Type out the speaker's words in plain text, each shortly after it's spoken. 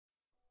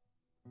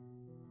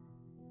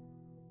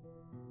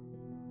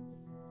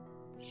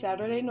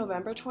Saturday,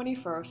 November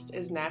 21st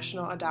is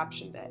National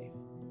Adoption Day.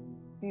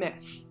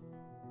 Myth: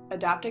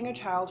 adopting a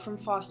child from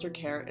foster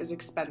care is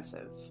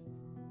expensive.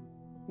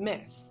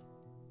 Myth: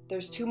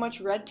 there's too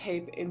much red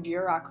tape and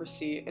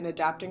bureaucracy in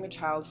adopting a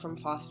child from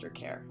foster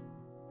care.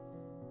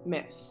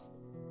 Myth: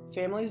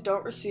 families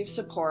don't receive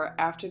support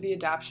after the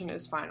adoption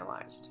is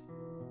finalized.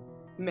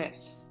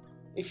 Myth: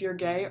 if you're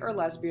gay or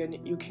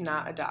lesbian, you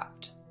cannot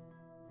adopt.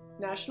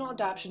 National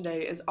Adoption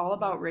Day is all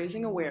about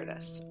raising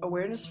awareness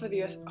for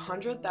the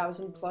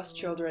 100,000 plus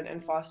children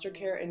in foster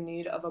care in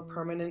need of a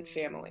permanent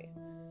family.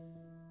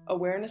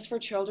 Awareness for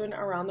children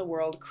around the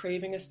world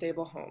craving a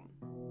stable home.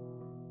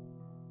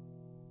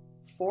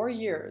 4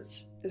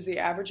 years is the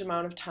average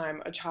amount of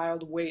time a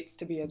child waits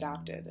to be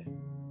adopted,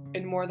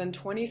 and more than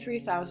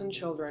 23,000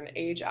 children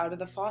age out of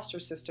the foster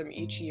system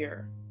each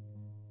year.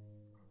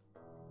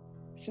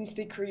 Since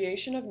the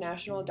creation of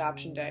National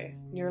Adoption Day,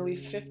 nearly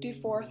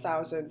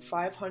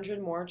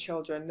 54,500 more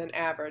children than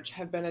average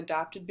have been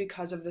adopted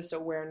because of this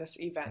awareness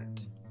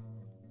event.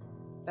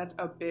 That's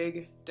a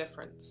big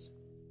difference.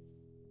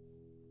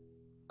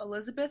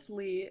 Elizabeth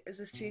Lee is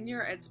a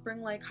senior at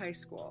Spring Lake High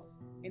School,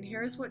 and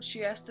here's what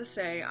she has to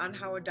say on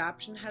how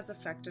adoption has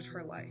affected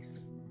her life.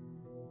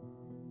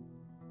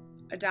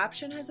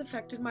 Adoption has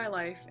affected my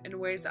life in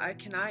ways I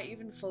cannot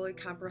even fully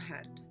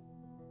comprehend.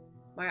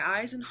 My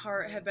eyes and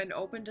heart have been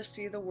opened to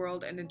see the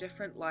world in a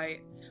different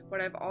light,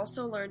 but I've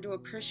also learned to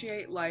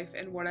appreciate life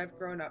and what I've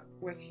grown up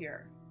with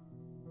here.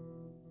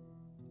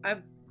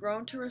 I've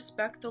grown to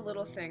respect the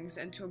little things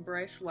and to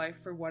embrace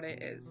life for what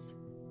it is.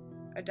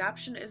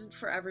 Adoption isn't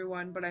for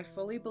everyone, but I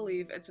fully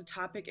believe it's a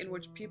topic in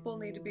which people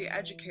need to be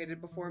educated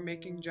before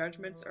making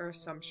judgments or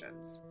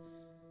assumptions.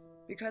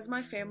 Because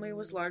my family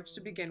was large to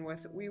begin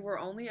with, we were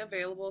only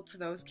available to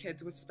those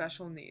kids with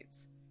special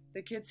needs.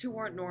 The kids who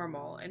weren't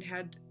normal and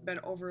had been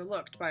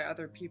overlooked by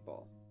other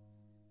people.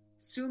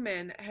 Sue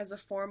Min has a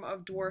form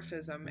of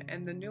dwarfism,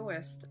 and the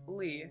newest,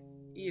 Lee,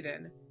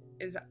 Eden,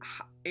 is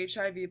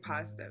HIV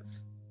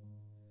positive.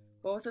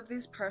 Both of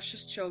these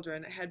precious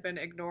children had been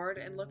ignored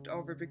and looked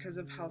over because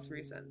of health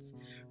reasons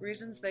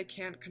they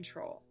can't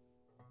control.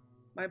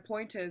 My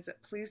point is,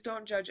 please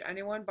don't judge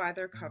anyone by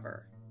their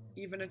cover,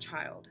 even a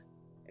child.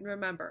 And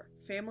remember,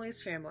 family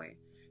is family,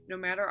 no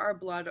matter our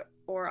blood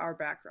or our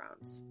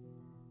backgrounds.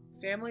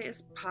 Family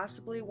is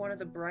possibly one of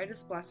the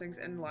brightest blessings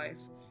in life,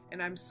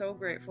 and I'm so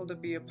grateful to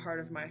be a part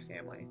of my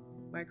family,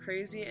 my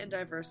crazy and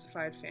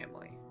diversified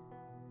family.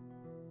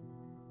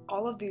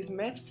 All of these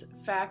myths,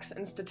 facts,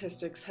 and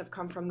statistics have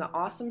come from the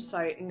awesome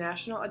site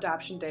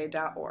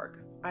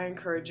nationaladoptionday.org. I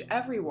encourage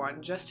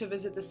everyone just to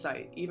visit the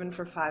site, even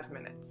for 5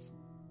 minutes.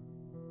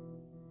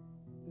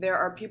 There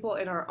are people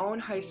in our own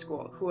high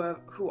school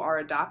who are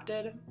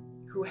adopted,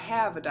 who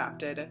have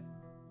adopted,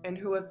 and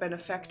who have been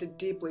affected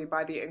deeply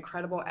by the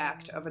incredible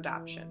act of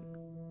adoption.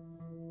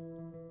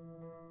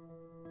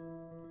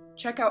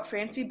 Check out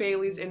Fancy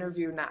Bailey's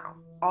interview now,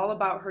 all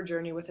about her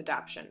journey with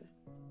adoption.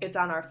 It's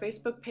on our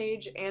Facebook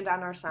page and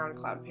on our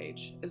SoundCloud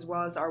page, as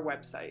well as our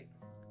website.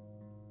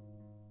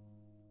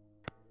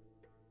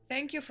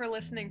 Thank you for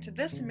listening to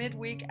this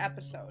midweek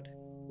episode.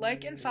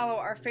 Like and follow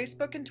our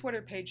Facebook and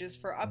Twitter pages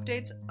for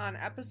updates on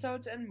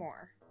episodes and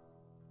more.